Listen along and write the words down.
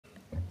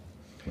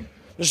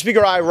Mr.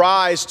 Speaker, I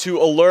rise to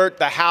alert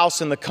the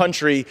House and the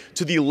country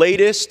to the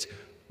latest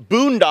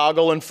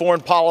boondoggle in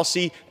foreign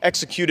policy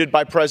executed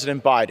by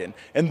President Biden.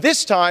 And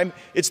this time,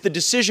 it's the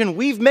decision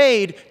we've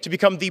made to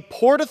become the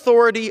Port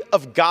Authority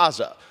of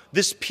Gaza.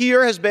 This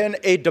pier has been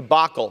a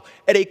debacle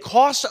at a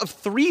cost of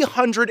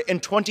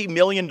 $320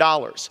 million.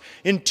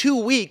 In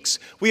 2 weeks,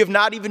 we have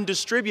not even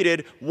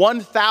distributed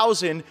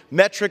 1,000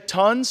 metric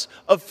tons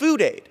of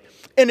food aid.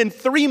 And in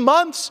 3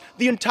 months,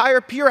 the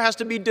entire pier has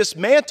to be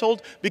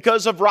dismantled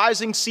because of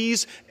rising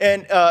seas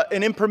and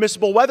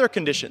impermissible weather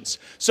conditions.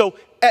 So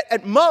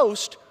at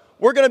most,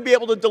 we're going to be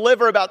able to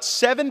deliver about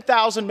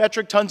 7,000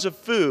 metric tons of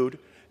food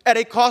at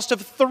a cost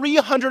of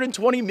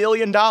 $320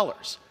 million.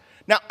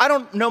 Now, I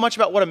don't know much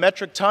about what a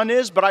metric ton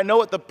is, but I know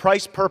what the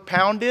price per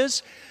pound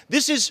is.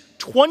 This is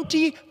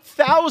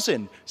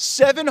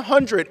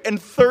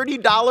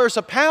 $20,730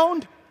 a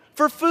pound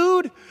for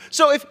food.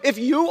 So if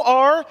you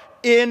are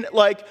in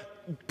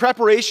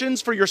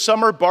preparations for your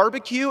summer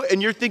barbecue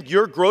and you think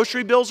your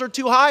grocery bills are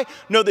too high,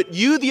 know that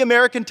you, the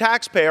American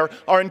taxpayer,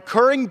 are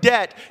incurring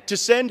debt to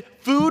send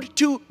food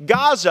to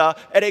Gaza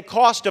at a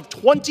cost of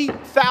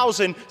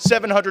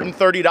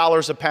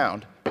 $20,730 a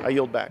pound. I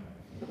yield back.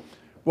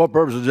 What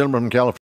purpose, the gentleman from California?